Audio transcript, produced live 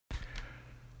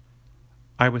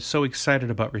I was so excited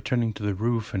about returning to the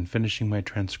roof and finishing my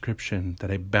transcription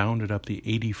that I bounded up the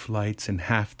 80 flights in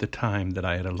half the time that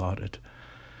I had allotted.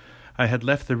 I had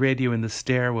left the radio in the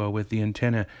stairwell with the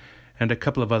antenna and a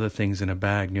couple of other things in a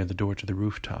bag near the door to the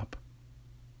rooftop.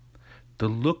 The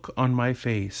look on my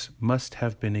face must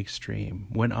have been extreme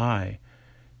when I,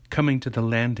 coming to the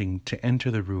landing to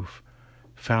enter the roof,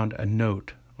 found a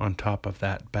note on top of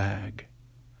that bag.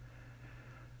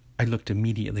 I looked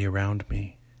immediately around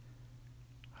me.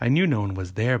 I knew no one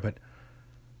was there, but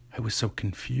I was so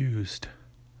confused.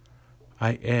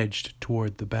 I edged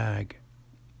toward the bag.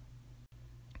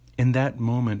 In that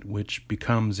moment, which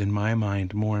becomes in my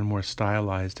mind more and more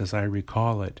stylized as I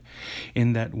recall it,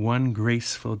 in that one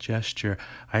graceful gesture,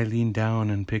 I lean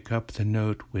down and pick up the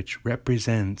note which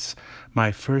represents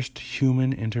my first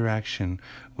human interaction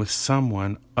with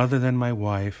someone other than my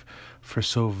wife for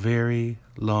so very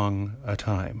long a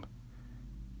time.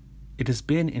 It has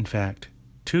been, in fact,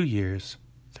 2 years,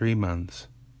 3 months,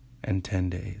 and 10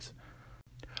 days.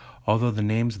 Although the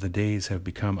names of the days have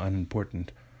become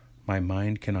unimportant, my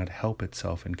mind cannot help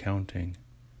itself in counting.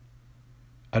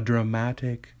 A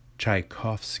dramatic,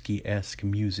 Tchaikovsky-esque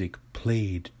music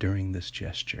played during this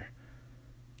gesture.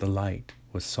 The light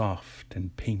was soft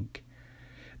and pink.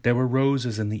 There were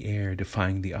roses in the air,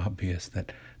 defying the obvious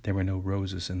that there were no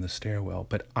roses in the stairwell,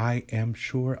 but I am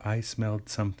sure I smelled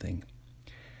something.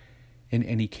 In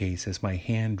any case, as my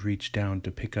hand reached down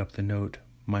to pick up the note,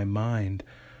 my mind,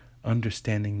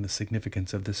 understanding the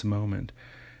significance of this moment,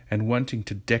 and wanting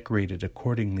to decorate it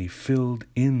accordingly, filled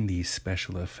in these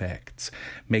special effects,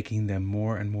 making them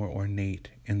more and more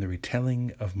ornate in the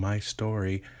retelling of my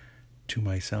story to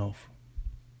myself.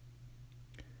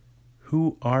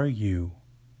 "Who are you?"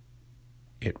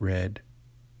 it read.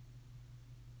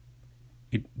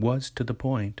 It was to the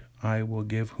point. I will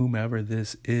give whomever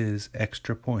this is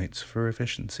extra points for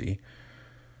efficiency.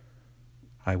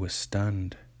 I was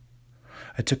stunned.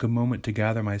 I took a moment to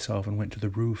gather myself and went to the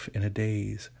roof in a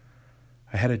daze.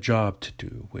 I had a job to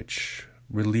do, which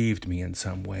relieved me in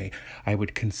some way. I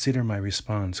would consider my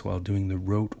response while doing the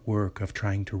rote work of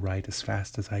trying to write as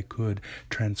fast as I could,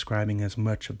 transcribing as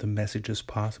much of the message as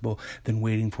possible, then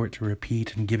waiting for it to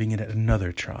repeat and giving it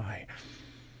another try.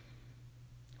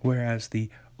 Whereas the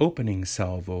opening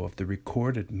salvo of the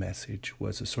recorded message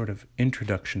was a sort of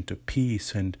introduction to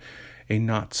peace and a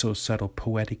not-so-subtle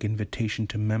poetic invitation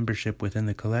to membership within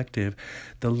the collective,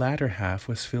 the latter half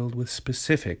was filled with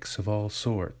specifics of all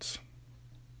sorts.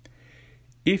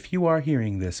 If you are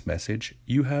hearing this message,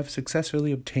 you have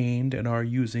successfully obtained and are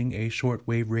using a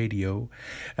shortwave radio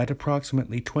at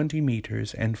approximately 20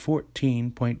 meters and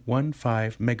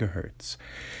 14.15 megahertz.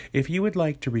 If you would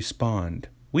like to respond,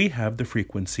 we have the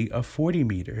frequency of 40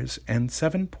 meters and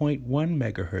 7.1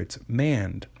 megahertz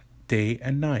manned day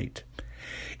and night.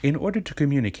 In order to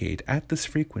communicate at this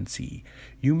frequency,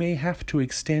 you may have to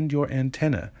extend your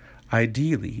antenna,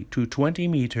 ideally to 20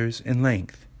 meters in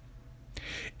length.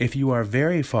 If you are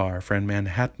very far from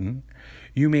Manhattan,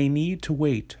 you may need to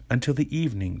wait until the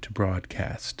evening to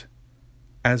broadcast.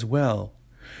 As well,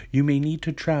 you may need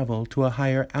to travel to a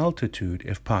higher altitude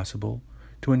if possible,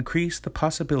 to increase the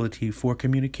possibility for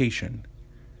communication.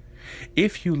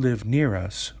 If you live near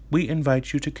us, we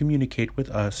invite you to communicate with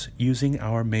us using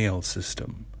our mail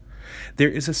system. There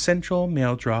is a central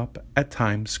mail drop at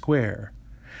Times Square.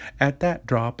 At that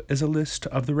drop is a list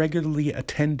of the regularly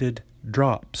attended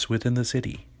drops within the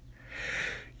city.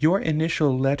 Your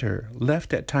initial letter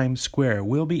left at Times Square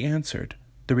will be answered,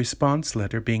 the response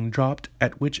letter being dropped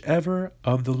at whichever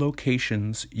of the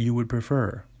locations you would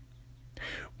prefer.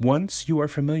 Once you are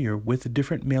familiar with the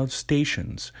different mail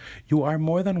stations, you are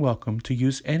more than welcome to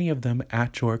use any of them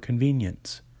at your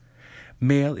convenience.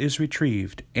 Mail is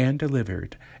retrieved and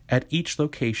delivered at each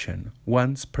location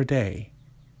once per day.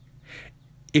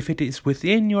 If it is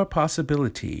within your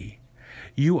possibility,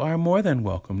 you are more than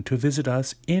welcome to visit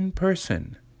us in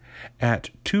person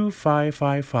at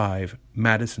 2555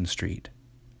 Madison Street.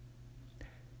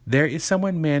 There is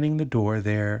someone manning the door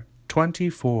there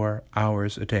 24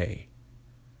 hours a day.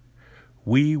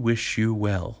 We wish you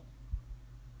well.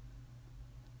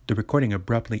 The recording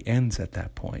abruptly ends at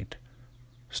that point,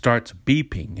 starts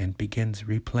beeping, and begins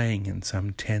replaying in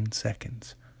some 10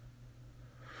 seconds.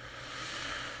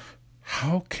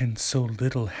 How can so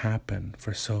little happen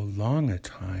for so long a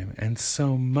time and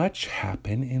so much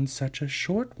happen in such a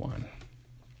short one?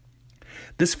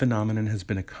 This phenomenon has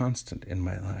been a constant in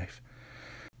my life.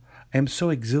 I am so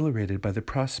exhilarated by the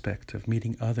prospect of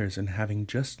meeting others and having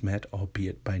just met,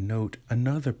 albeit by note,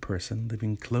 another person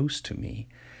living close to me,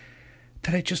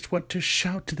 that I just want to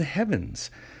shout to the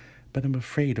heavens, but am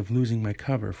afraid of losing my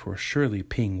cover, for surely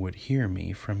Ping would hear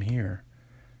me from here.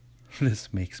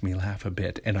 This makes me laugh a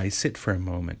bit, and I sit for a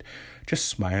moment, just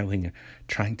smiling,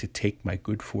 trying to take my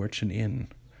good fortune in.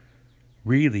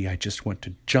 Really, I just want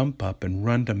to jump up and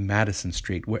run to Madison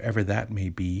Street, wherever that may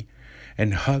be,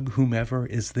 and hug whomever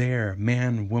is there,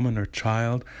 man, woman, or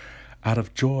child, out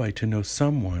of joy to know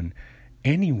someone,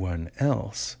 anyone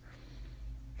else.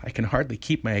 I can hardly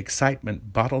keep my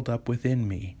excitement bottled up within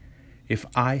me. If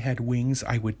I had wings,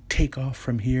 I would take off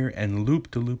from here and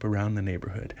loop-de-loop around the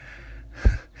neighborhood.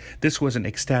 This was an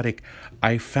ecstatic,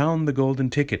 I found the golden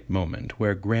ticket moment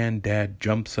where Granddad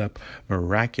jumps up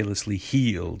miraculously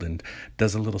healed and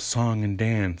does a little song and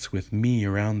dance with me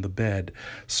around the bed,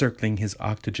 circling his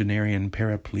octogenarian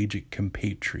paraplegic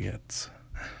compatriots.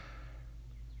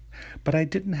 But I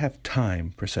didn't have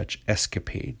time for such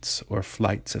escapades or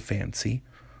flights of fancy.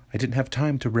 I didn't have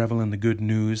time to revel in the good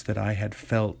news that I had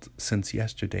felt since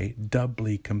yesterday,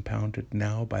 doubly compounded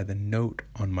now by the note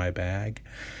on my bag.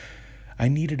 I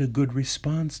needed a good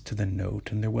response to the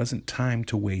note, and there wasn't time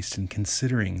to waste in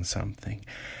considering something.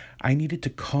 I needed to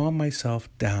calm myself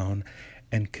down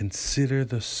and consider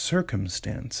the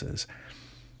circumstances.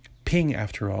 Ping,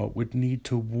 after all, would need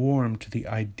to warm to the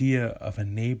idea of a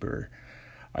neighbor.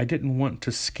 I didn't want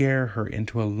to scare her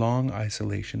into a long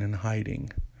isolation and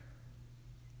hiding.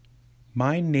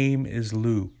 My name is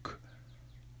Luke.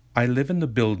 I live in the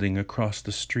building across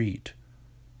the street.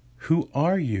 Who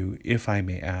are you, if I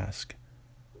may ask?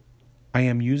 I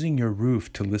am using your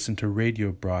roof to listen to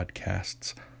radio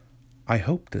broadcasts. I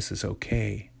hope this is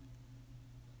okay,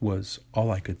 was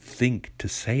all I could think to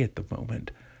say at the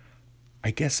moment.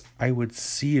 I guess I would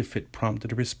see if it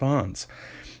prompted a response.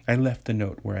 I left the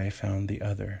note where I found the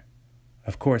other.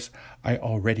 Of course, I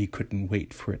already couldn't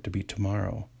wait for it to be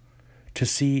tomorrow, to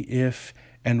see if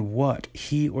and what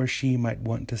he or she might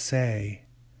want to say,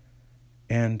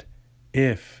 and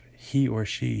if he or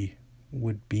she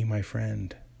would be my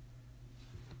friend.